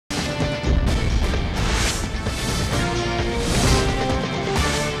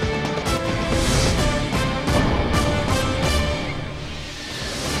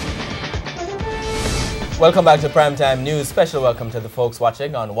Welcome back to Primetime News. Special welcome to the folks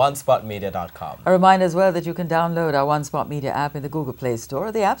watching on onespotmedia.com. A reminder as well that you can download our One Spot Media app in the Google Play Store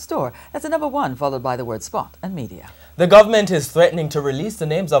or the App Store. That's the number 1 followed by the word Spot and Media. The government is threatening to release the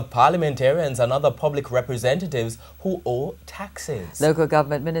names of parliamentarians and other public representatives who owe taxes. Local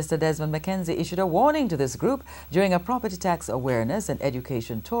Government Minister Desmond McKenzie issued a warning to this group during a property tax awareness and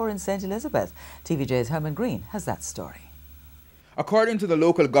education tour in St. Elizabeth. TVJ's Herman Green has that story. According to the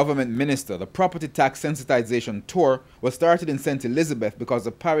local government minister, the property tax sensitization tour was started in St. Elizabeth because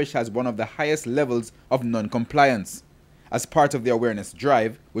the parish has one of the highest levels of non-compliance. As part of the awareness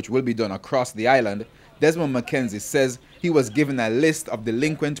drive, which will be done across the island, Desmond McKenzie says he was given a list of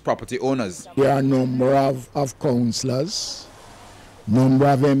delinquent property owners. There are a number of councillors, number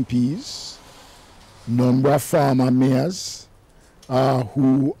of MPs, number of former mayors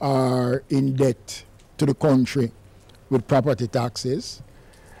who are in debt to the country with property taxes.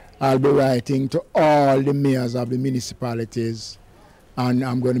 I'll be writing to all the mayors of the municipalities, and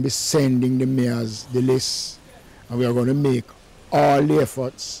I'm going to be sending the mayors the list, and we are going to make all the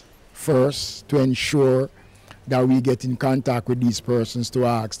efforts first to ensure that we get in contact with these persons to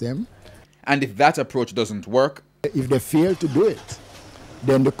ask them. And if that approach doesn't work, if they fail to do it,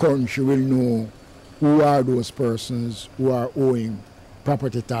 then the country will know who are those persons who are owing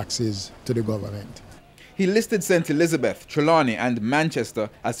property taxes to the government. He listed St. Elizabeth, Trelawney and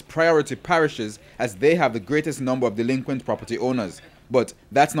Manchester as priority parishes as they have the greatest number of delinquent property owners. But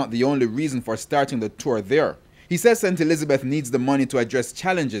that's not the only reason for starting the tour there. He says St. Elizabeth needs the money to address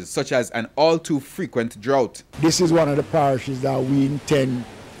challenges such as an all too frequent drought. This is one of the parishes that we intend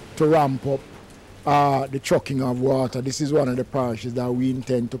to ramp up the trucking of water. This is one of the parishes that we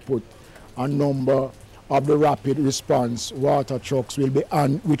intend to put a number of the rapid response water trucks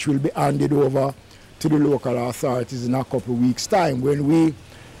which will be handed over to the local authorities in a couple of weeks' time. When we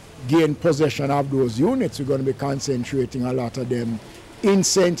gain possession of those units, we're going to be concentrating a lot of them in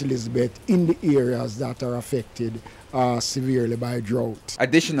St. Elizabeth, in the areas that are affected severely by drought.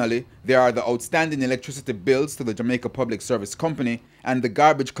 Additionally, there are the outstanding electricity bills to the Jamaica Public Service Company and the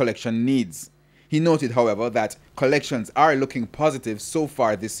garbage collection needs. He noted, however, that collections are looking positive so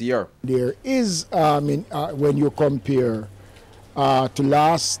far this year. There is, when you compare to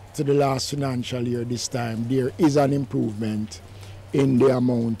the last financial year this time, there is an improvement in the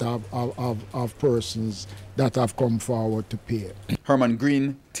amount of persons that have come forward to pay. Herman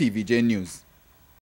Green, TVJ News.